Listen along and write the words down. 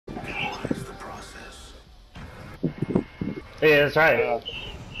Yeah, that's right.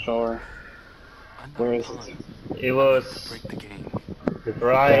 Sure. Where is it? It was It's down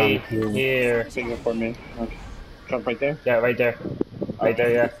right here. here. Take it for me. Okay. Jump right there? Yeah, right there. Right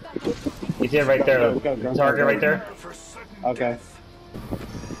there, yeah. You see it right Go, there. go, go, The go, go, target right go. there. Okay.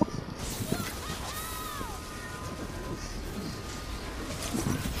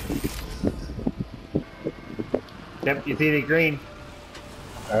 Yep, you see the green.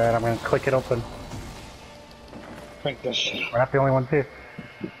 Alright, I'm gonna click it open. Crank this shit. We're not the only ones here.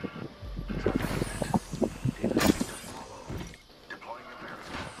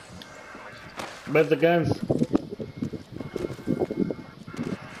 Where's the guns?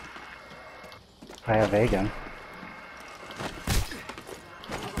 I have a gun.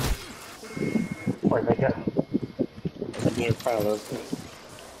 Where'd they go? Near Paolo.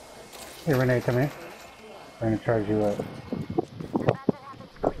 Hey Renee, come here. I'm gonna charge you up.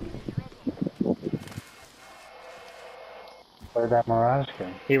 Where'd that Mirage go?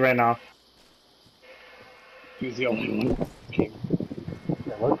 He ran off. He was the only one. Okay.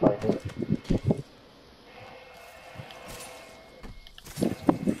 It looks like it.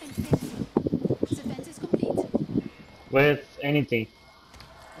 With anything.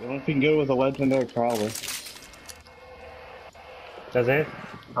 The only thing good was a legendary Prowler. That's it?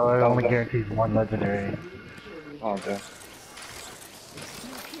 Oh, it only Okay. guarantees one legendary. Oh, okay.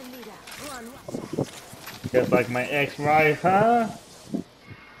 Just like my ex-wife, huh?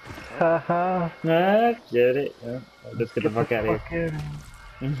 Haha. Nah, get it. Yeah. Let's get the fuck out of here.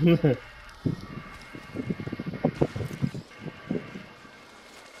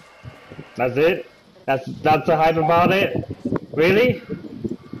 That's it? That's the hype about it? Really?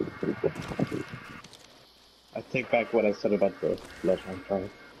 I take back what I said about the legendary Prowler.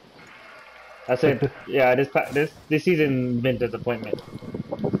 That's it. Yeah, this season been disappointment.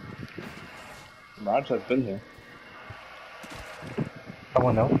 Mirage has been here.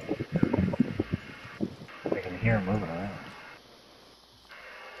 Someone else? I can hear him moving around.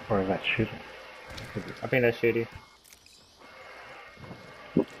 Or is that shooting? I think that's shitty.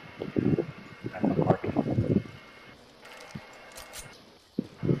 That's the market.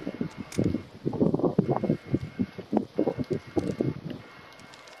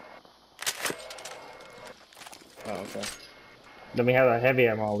 Oh, okay. Then we have a heavy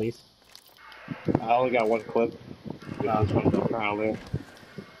ammo at least. I only got one clip. Which is from the Prowler.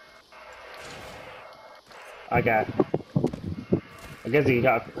 I guess he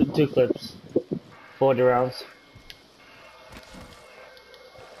got 2 clips. 40 rounds.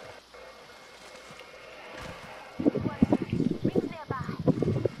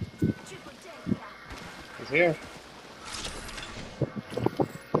 He's here.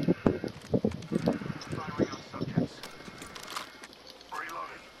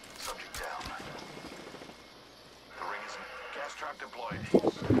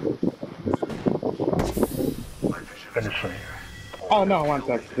 Finish him. Oh no, I want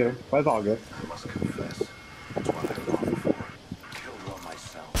that too. But it's all good.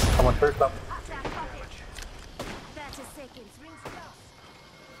 Someone first up.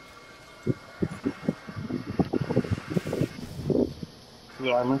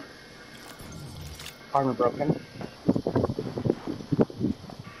 Blue armor. Armor broken.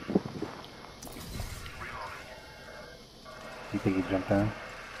 You think he jumped down?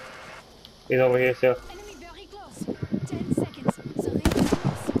 He's over here still. Enemy very close. 10 seconds. The ring is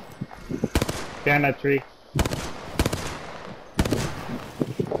close. Behind that tree.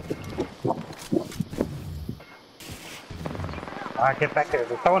 Ah, get back there.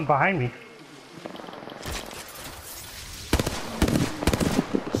 There's someone behind me.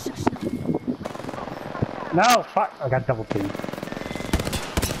 No, fuck. I got double teamed.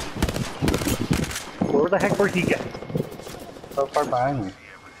 Where the heck where'd he get? So far behind me.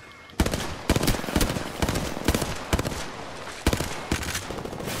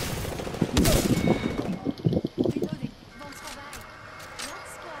 Reloading. Bon travail. That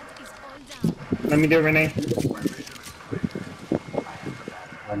squad is all down. Let me do it, Renee.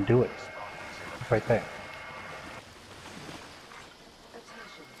 Undo it. It's right there.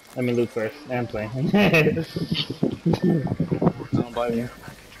 Let me loot first. I'm playing. I don't blame you.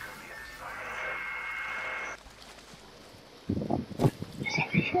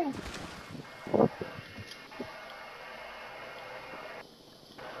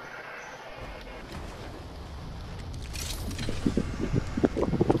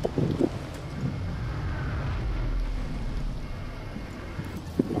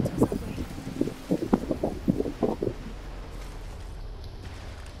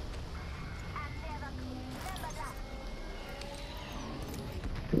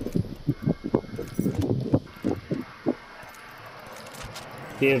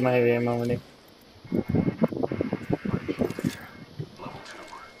 Here's my heavy ammo, Renee.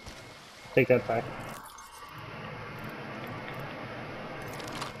 Take that back.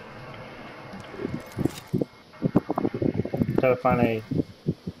 Try to find a.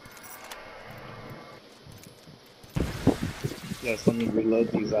 Yes, let me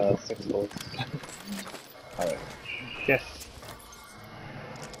reload these 6 bullets. Alright. Yes.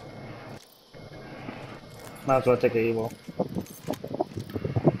 Might as well take a evil.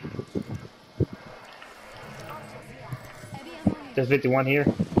 Heavy ammo here. There's 51 here.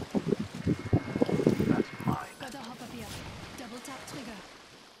 Got a hop up here. Double tap trigger.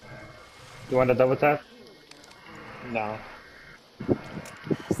 You want a double tap? No.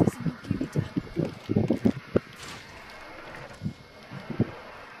 C'est son Oculita.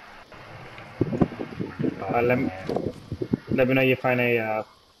 Let me know you find a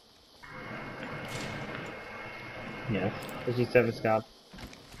Yes. G7 scout.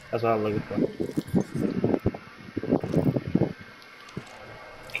 That's what I'm looking for.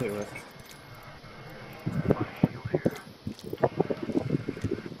 Okay, Rick.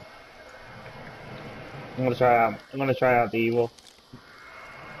 I'm gonna try out the evil.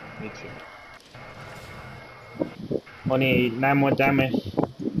 Me too. Only 9 more damage. 8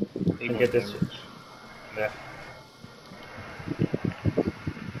 And more get this. damage. Yeah.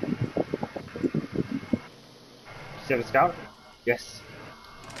 G7 scout? Yes.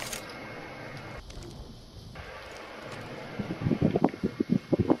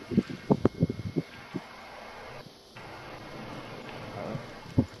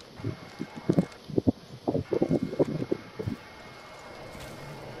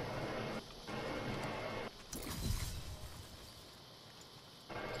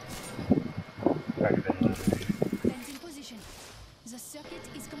 Bends in position. The circuit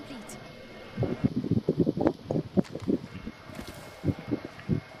is complete.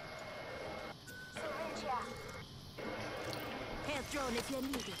 Hair drone if you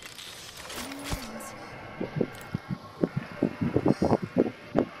need it.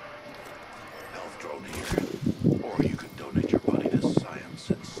 Health drone here. Or you can donate your body to science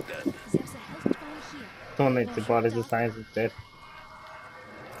instead. There's a health drone here. Someone needs to body the science instead.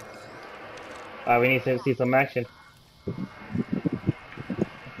 We need to see some action.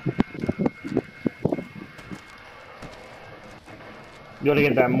 You wanna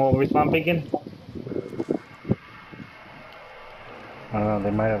get that mobile respawn beacon? I don't know,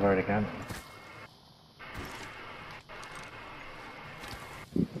 they might have already gone.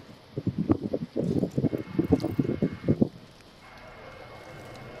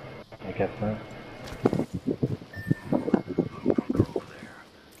 I guess not. Look, bunker over there.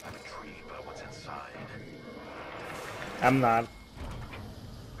 I'm intrigued by what's inside. I'm not.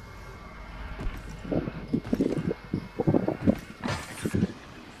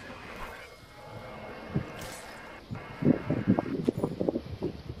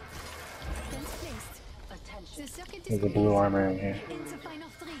 Fence placed. Attention. The circuit is There's a complete. blue armor in here. Into final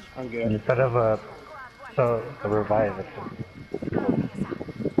 3. I'm And good. instead of a revive, it's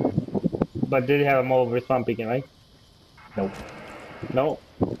But did it have a mobile respawn beacon, right? nope. No?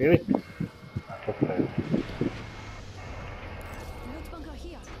 Really? Just there. Loot bunker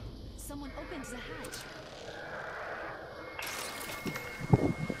here. Someone opened the hatch.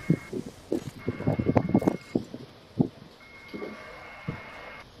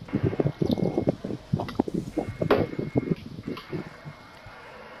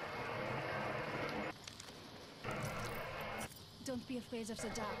 Don't be afraid of the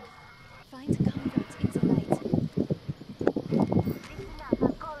dark. Find comfort in the light.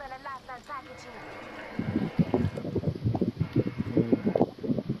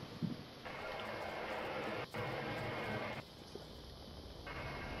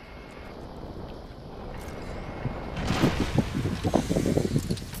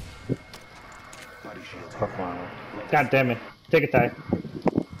 Body shield Fuck armor. God damn it. Take it, Ty.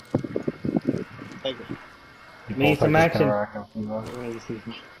 Take it. You We need both some are just action. interacting from the- We're gonna see.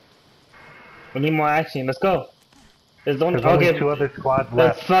 We need more action. Let's go. There's only, There's only okay, 2 other squads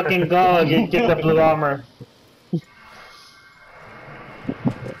let's left. fucking go. Get the blue armor.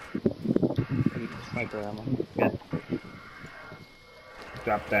 Sniper ammo. Yeah.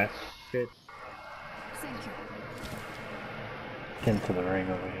 Drop that shit. Thank you. Into the ring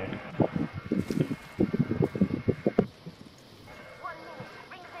over here.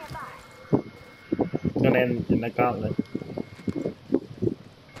 It's gonna end in the gauntlet.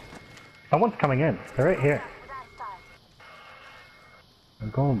 Someone's coming in. They're right here. I'm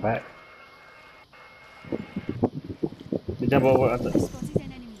going back. To jump over. Spotted an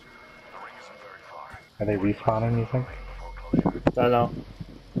enemy. The ring isn't very far. Are they respawning, you think? No, no.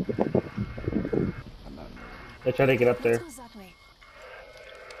 I'm not moving. They try to get up there. Let's go that way.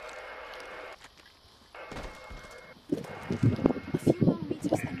 A few more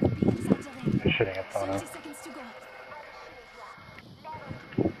meters and we'll be inside the ring. They're shooting at someone 30 else. seconds to go.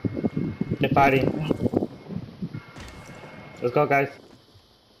 They're fighting. Let's go, guys.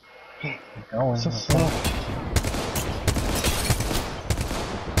 Going. So slow.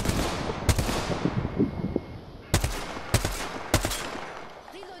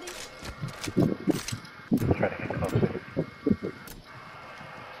 Reloading. Try to get closer.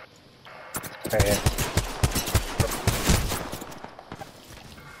 Right here.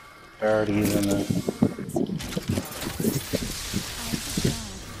 They're already using the.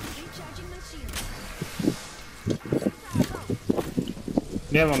 Recharging my shield.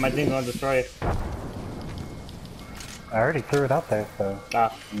 Yeah, my thing's gonna destroy it. I already threw it out there, so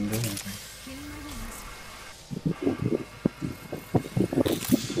Ah, I didn't do anything. Healing my wounds.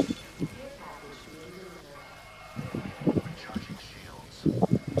 Recharging shields.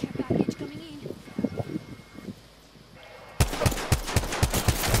 Care package coming in.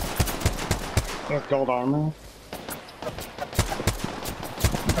 There's gold armor.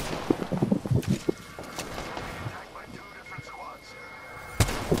 Attacked by 2 different squads.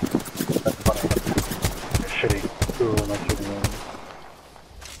 That's funny. They're shooting. Two of them are shooting at me.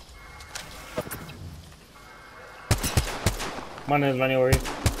 one is running over here.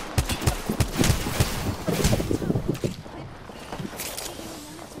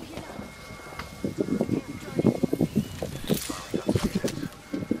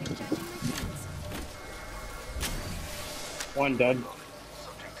 One dead.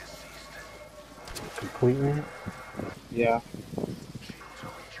 Subject deceased. Completely. Yeah. Shields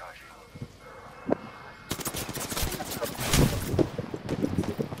are recharging.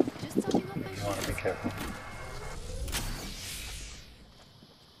 Just topping up my You want to be shields. careful.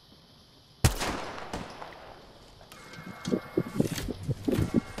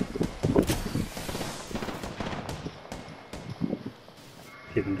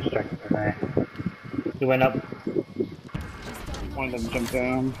 Keep them distracted from there. He went up. Just topping up One my of them shields. jumped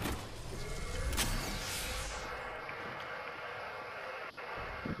down.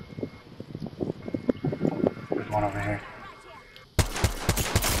 There's one over here.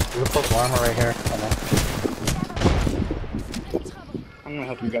 There's a purple armor right here. Come on. In trouble. I'm gonna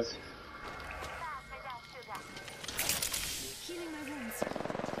help you guys. Healing my wounds.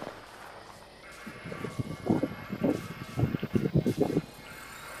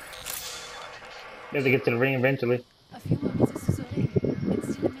 We have to get to the ring eventually. A few more meters to the ring.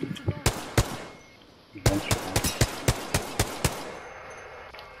 It's still a minute to go. Eventually.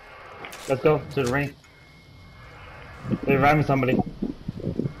 Let's go to the ring. They're reviving somebody.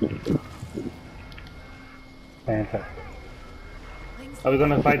 Fantastic. Rings Are we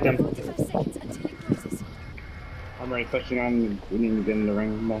gonna fight them? 45 seconds until it closes. I'm ready pushing on. We need to get in the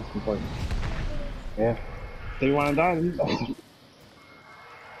ring. Most important. Yeah. Do you want to die? Then?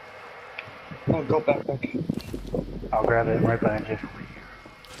 Oh, go back. I'll grab it right behind you.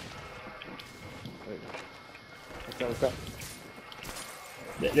 Let's go.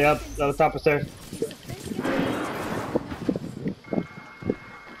 They're up the top of stairs.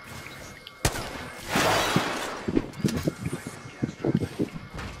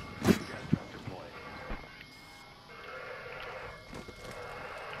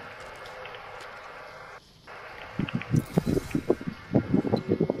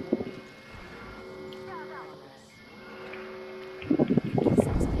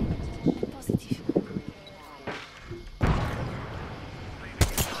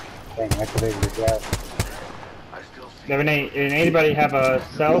 Dang, activated the gas. I still see Does anybody have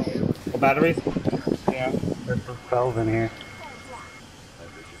cells or batteries? Yeah. There's some cells in here. my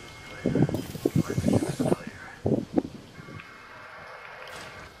vision is clear.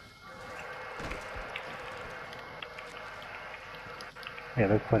 Yeah,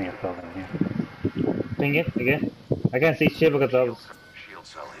 there's plenty of cells in here. Ping it again. I can't see shit because of Shield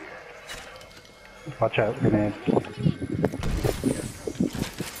cell here. Watch out, grenade.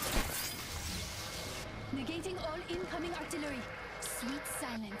 Negating all incoming artillery. Sweet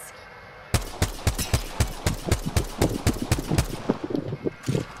silence.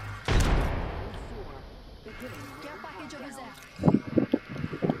 Care package over there.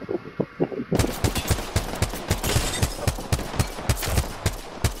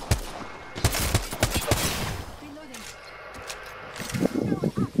 Reloading.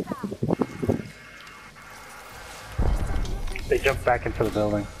 They jumped back into the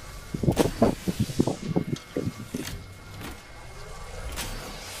building.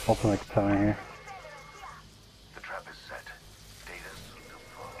 Ultimate's coming here. The trap is set. Data soon to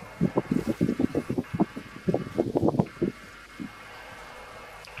follow.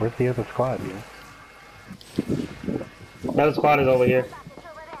 Where's the other squad, dude? The other squad is over here.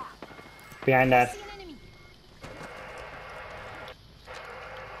 Behind that. See an enemy.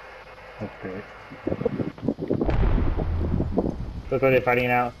 That's great. Look what they're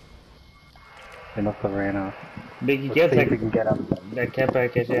fighting out. They must have ran out. Big, Let's get see if we that, can get up. that care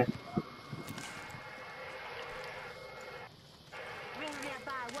package, yeah. Ring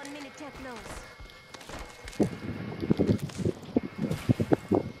nearby. 1 minute technos.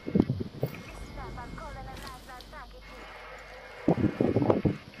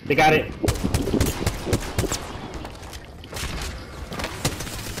 They got it.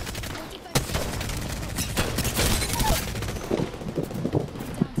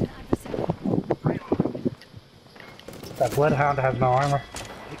 seconds. That Bloodhound has no armor.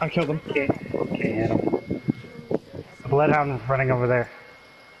 I killed him. Can't hit him. The Bloodhound is running over there.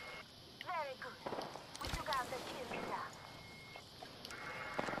 Very good. We took out the kill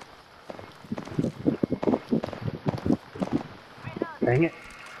leader. Dang it.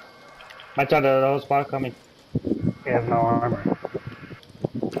 Watch out, the whole squad coming. He has no armor.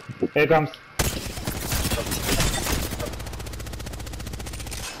 Here it comes.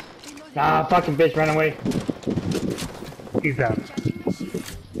 Ah, fucking bitch, run away. He's down. Charging my shield.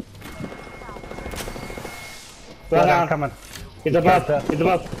 Bloodhound. coming. He's above. Got that. He's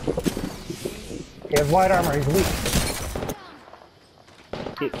above. He has white armor. He's weak.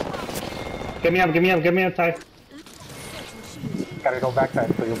 Get me up, get me up, get me up, Ty. Searching shield. Gotta go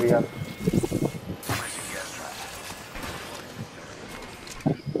backside so you'll be up.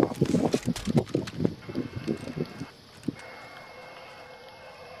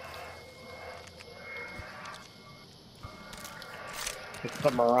 It's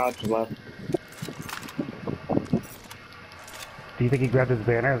the Mirage left. Do you think he grabbed his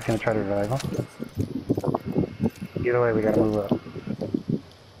banner? He's gonna try to revive him. Either way, we gotta move up.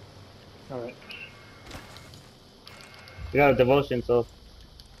 Alright. We got a devotion, so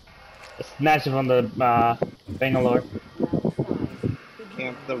snatch it from the Bangalore.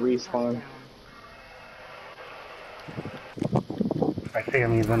 Camp the respawn. I see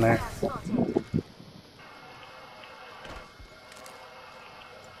him. He's in there.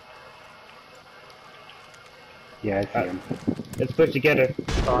 Yeah, I see him. Let's push together.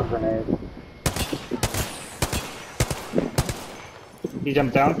 Throwing grenade. He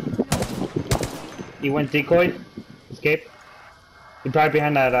jumped down. He went decoy. Escape. He's probably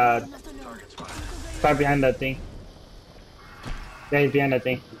behind that probably behind that thing. Yeah, he's behind that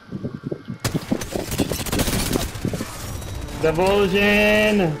thing.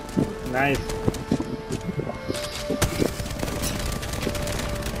 Devotion! Nice.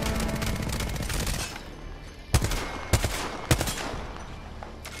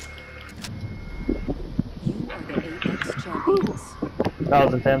 You are the Apex champions. That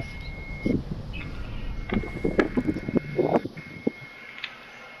was intense.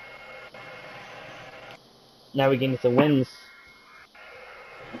 Now we're getting some wins.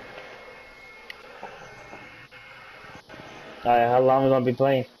 Alright, how long are we gonna be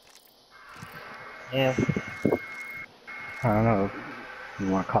playing? Yeah. I don't know. You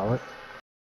wanna call it?